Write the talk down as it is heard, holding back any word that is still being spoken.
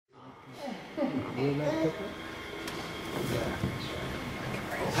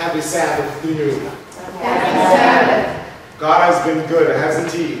Happy Sabbath to you. Happy Sabbath. God has been good,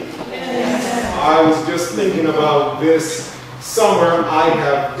 hasn't He? Yes. I was just thinking about this summer. I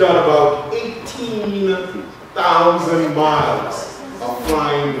have done about 18,000 miles of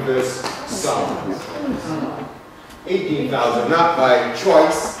flying this summer. 18,000, not by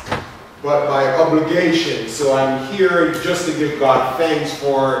choice, but by obligation. So I'm here just to give God thanks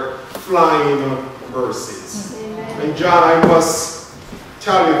for flying mercies. Amen. And John, I must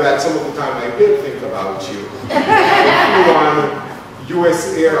tell you that some of the time I did think about you. On US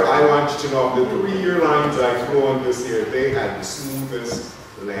Air, I want you to know the 3 airlines I flew on this year, they had the smoothest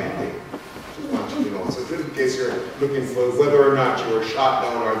landing. Just want you to know. So just in case you're looking for whether or not you were shot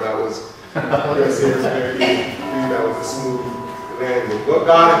down or that was US Air's maybe that was a smooth landing. But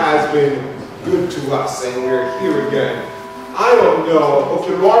God has been good to us, and we're here again. I don't know.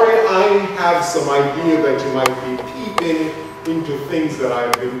 Okay, Laurie, I have some idea that you might be peeping into things that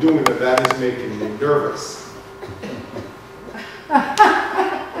I've been doing, and that is making me nervous.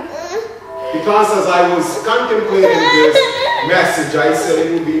 Because as I was contemplating this message, I said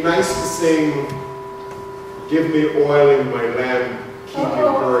it would be nice to sing, "Give me oil in my lamp, keep me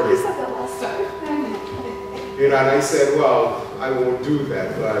burning." You said that last time. You know, and I said, well, I won't do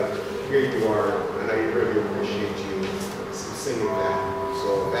that, but here you are, and I really appreciate you singing that.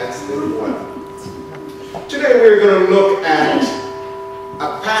 So that's the one. Today we're going to look at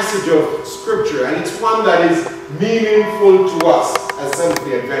a passage of Scripture, and it's one that is meaningful to us as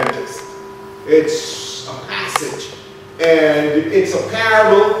Seventh-day Adventists. It's a passage, and it's a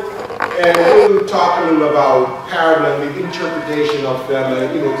parable, and we'll talk a little about parable and the interpretation of them,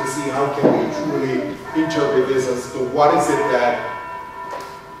 and to see how can we truly interpret this as to what is it that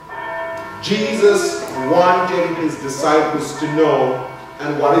Jesus wanted his disciples to know,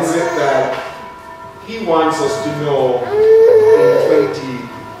 and what is it that he wants us to know in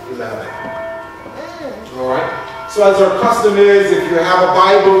 2011. All right? So as our custom is, if you have a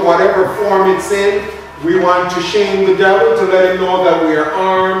Bible, whatever form it's in, we want to shame the devil to let him know that we are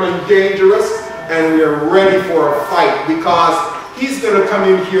armed and dangerous and we are ready for a fight, because he's going to come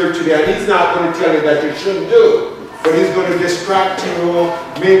in here today and he's not going to tell you that you shouldn't do, but he's going to distract you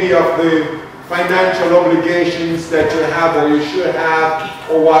maybe of the financial obligations that you have or you should have,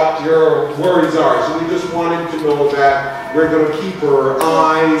 or what your worries are. So we just wanted to know that we're going to keep our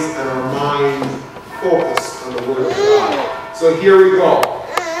eyes and our minds focused on the Word of God. So here we go.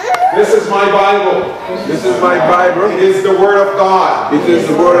 This is my Bible. This is my Bible. It is the Word of God. It is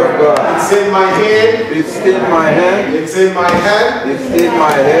the Word of God. It's in my hand. It's in my hand. It's in my head. It's in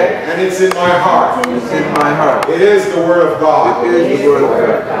my head. And it's in my heart. It's in my heart. It is the Word of God. It is the Word of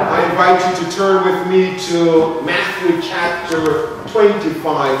God. I invite you to turn with me to Matthew chapter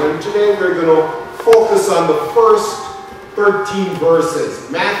 25. And today we're going to focus on the first 13 verses.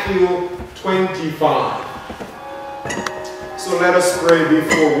 Matthew 25. So let us pray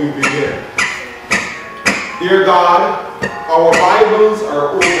before we begin. Dear God, our Bibles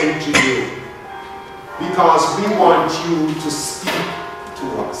are open to you because we want you to speak to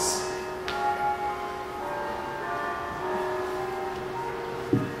us.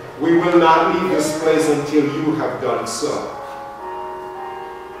 We will not leave this place until you have done so.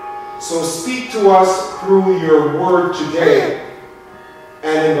 So speak to us through your word today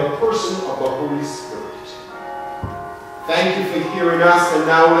and in the person of the Holy Spirit. Thank you for hearing us, and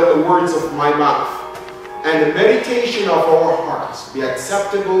now let the words of my mouth and the meditation of our hearts be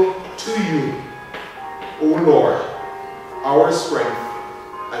acceptable to you, O Lord, our strength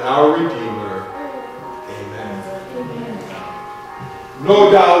and our Redeemer. Amen. No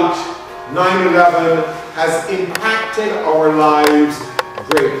doubt 9/11 has impacted our lives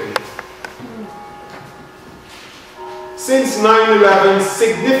greatly. Since 9/11,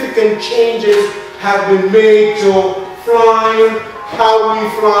 significant changes have been made to flying, how we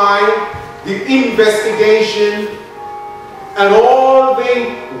fly, the investigation, and all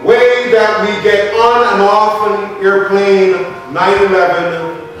the way that we get on and off an airplane.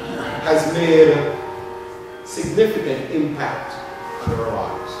 9/11 has made a significant impact on our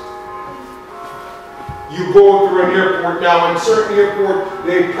lives. You go through an airport now, and certain airports,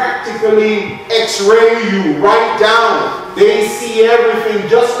 they practically x-ray you right down. They see everything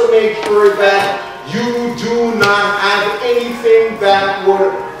just to make sure that you do not have anything that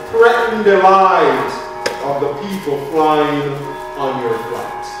would threaten the lives of the people flying on your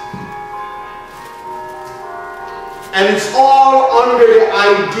flight. And it's all under the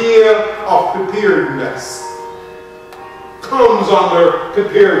idea of preparedness. Comes under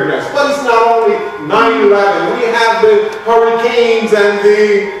preparedness. But it's not only 9/11. We have the hurricanes and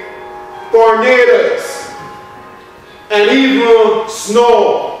the tornadoes, and even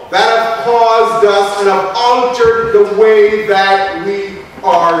snow that have caused us and have altered the way that we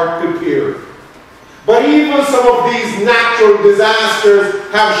are prepared. But even some of these natural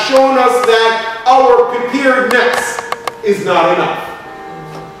disasters have shown us that our preparedness is not enough.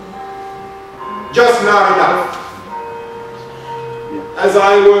 Just not enough. As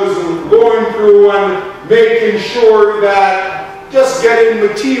I was going through and making sure that just getting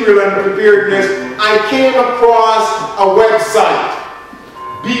material and preparedness, I came across a website,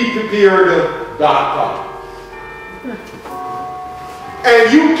 beprepared.com.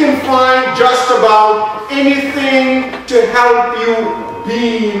 And you can find just about anything to help you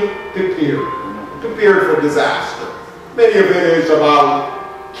being prepared for disaster. Many of it is about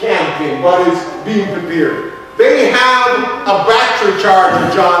camping, but it's being prepared. They have a battery charger,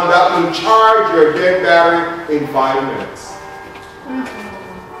 John, that will charge your dead battery in 5 minutes.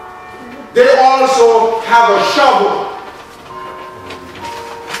 They also have a shovel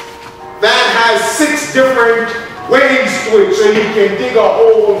that has 6 different ways to it, so you can dig a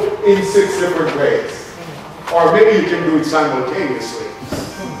hole in 6 different ways. Or maybe you can do it simultaneously.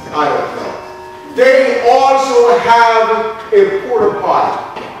 I don't know. They also have a porta potty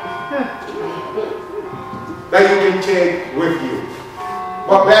that you can take with you.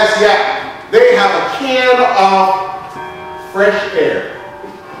 But best yet, they have a can of fresh air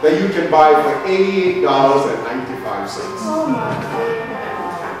that you can buy for $88.95. Oh my God.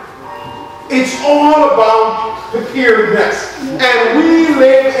 It's all about preparedness. And we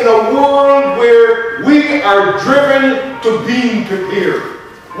live in a world where we are driven to being prepared.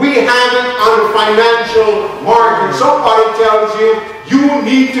 We have it on the financial market. Somebody tells you, you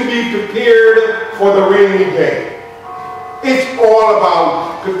need to be prepared for the rainy day. It's all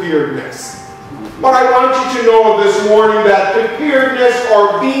about preparedness. But I want you to know this morning that preparedness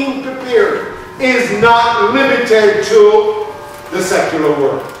or being prepared is not limited to the secular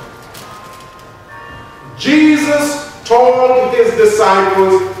world. Jesus told his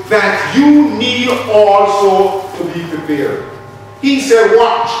disciples that you need also to be prepared. He said,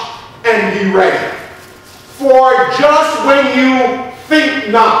 watch and be ready. For just when you think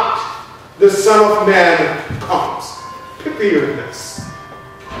not, the Son of Man comes. Preparedness.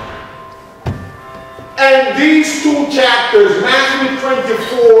 And these 2 chapters, Matthew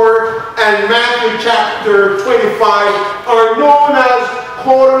 24 and Matthew chapter 25, are known as,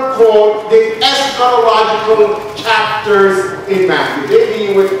 quote-unquote, the eschatological chapters in Matthew. They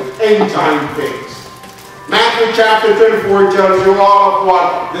deal with end-time things. Matthew chapter 24 tells you all of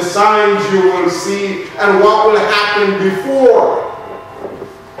what the signs you will see and what will happen before.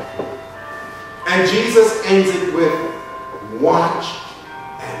 And Jesus ends it with, watch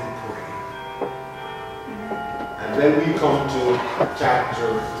and pray. And then we come to chapter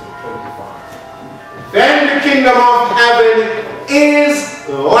 25. Then the kingdom of heaven is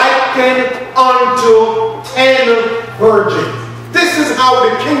likened unto 10 virgins. This is how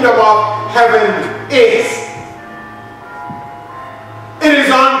the kingdom of heaven is. It is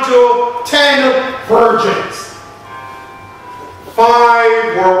unto 10 virgins.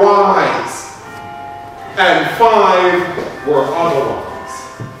 5 were wise, and 5 were otherwise.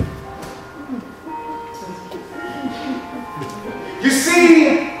 You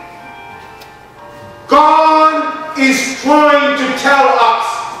see, God is trying to tell us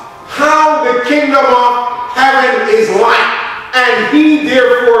how the kingdom of heaven is like. And he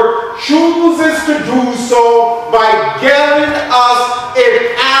therefore chooses to do so by giving us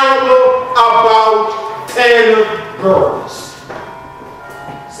a parable about 10 girls.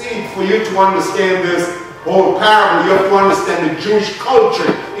 See, for you to understand this whole parable, you have to understand the Jewish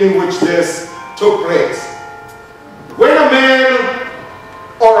culture in which this took place. When a man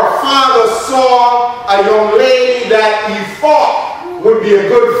or a father saw a young lady that he thought would be a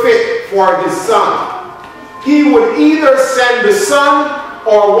good fit for his son, he would either send the son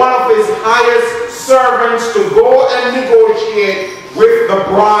or one of his highest servants to go and negotiate with the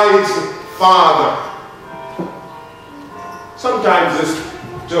bride's father. Sometimes this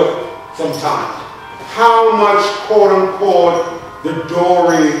took some time. How much, quote-unquote, the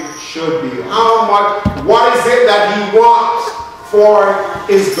dowry should be. How much, what is it that he wants for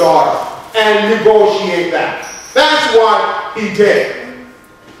his daughter, and negotiate that. That's what he did.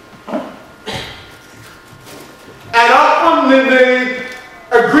 And upon the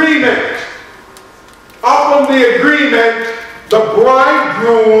agreement, the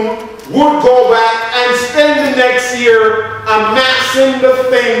bridegroom would go back and spend the next year amassing the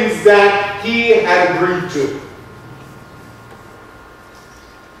things that he had agreed to.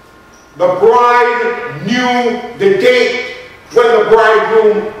 The bride knew the date when the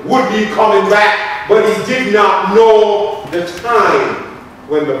bridegroom would be coming back, but he did not know the time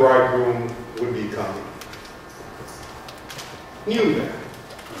when the bridegroom would be coming. He knew that.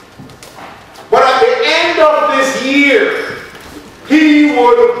 But at the end of this year, he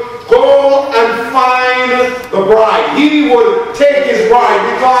would go and find the bride. He would take his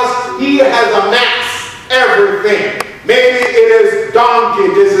bride because he has amassed everything. Maybe it is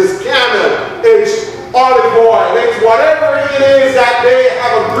donkey, this is camel, it's olive oil, it's whatever it is that they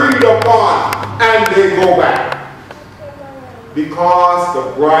have agreed upon, and they go back. Because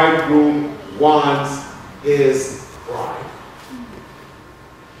the bridegroom wants his bride.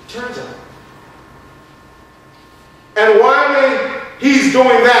 Turns out. And while he's doing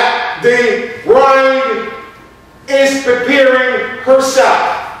that, the bride is preparing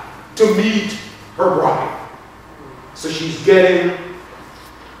herself to meet her bride. So she's getting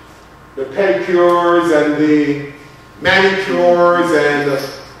the pedicures and the manicures and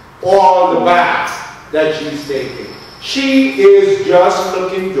all the baths that she's taking. She is just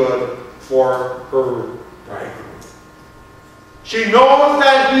looking good for her bridegroom. She knows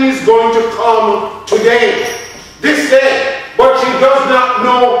that he's going to come today, this day, but she does not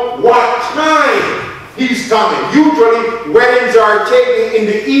know what time he's coming. Usually weddings are taken in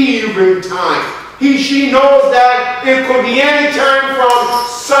the evening time. She knows that it could be any time from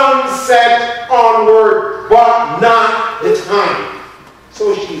sunset onward, but not the time.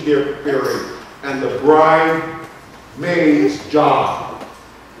 So she's there preparing. And the bridemaid's job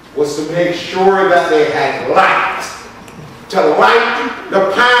was to make sure that they had light, to light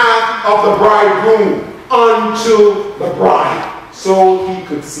the path of the bridegroom unto the bride, so he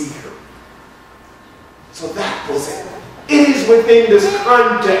could see her. So that was it. It is within this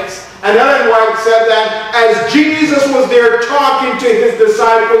context. And Ellen White said that as Jesus was there talking to his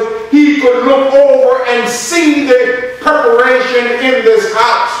disciples, he could look over and see the preparation in this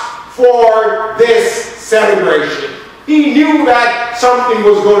house for this celebration. He knew that something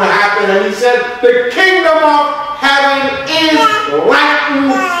was going to happen, and he said, the kingdom of heaven is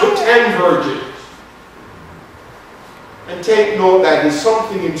likened to 10 virgins. And take note that there's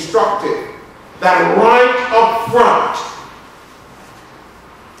something instructive, that right up front,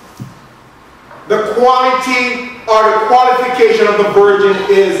 the quality or the qualification of the virgin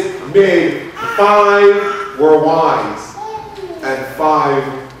is made. 5 were wise and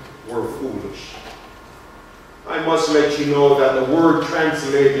 5 were foolish. I must let you know that the word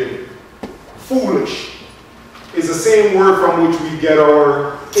translated foolish is the same word from which we get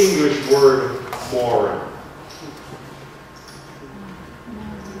our English word moron.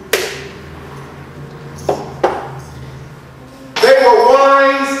 They were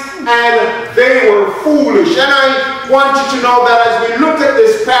wise and they were foolish. And I want you to know that as we look at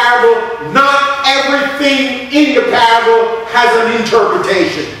this parable, not everything in the parable has an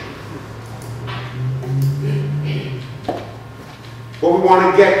interpretation. But we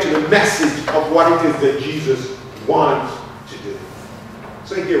want to get to the message of what it is that Jesus wants to do.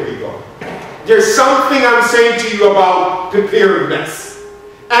 So here we go. There's something I'm saying to you about preparedness.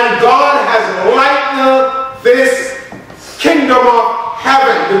 And God has likened this kingdom of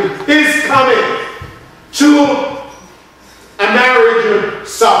heaven, his coming, to a marriage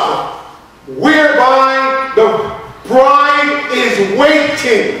supper, whereby the bride is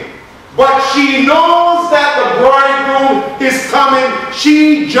waiting, but she knows that the bridegroom is coming.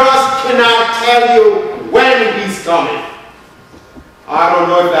 She just cannot tell you when he's coming. I don't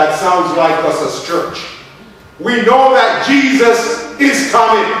know if that sounds like us as church. We know that Jesus is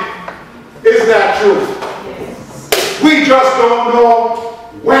coming. Isn't that true? We just don't know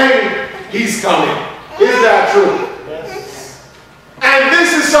when he's coming. Is that true? Yes. And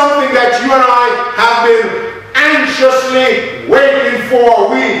this is something that you and I have been anxiously waiting for.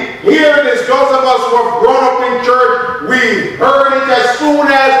 We hear this, those of us who have grown up in church, we heard it as soon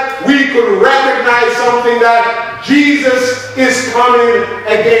as we could recognize something that Jesus is coming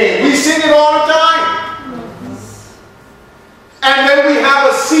again. We sing it all the time. And then we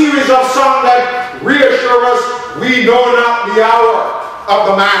have a series of songs that reassure us we know not the hour of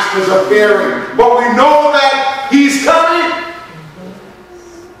the Master's appearing, but we know that he's coming.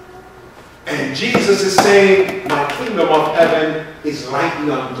 And Jesus is saying, my kingdom of heaven is likened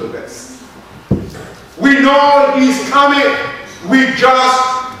unto this. We know he's coming, we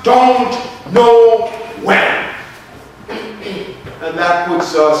just don't know when. And that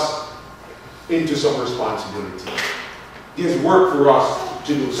puts us into some responsibility. There's work for us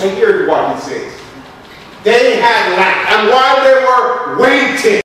to do. So here's what he says. They had lack, and while they were waiting,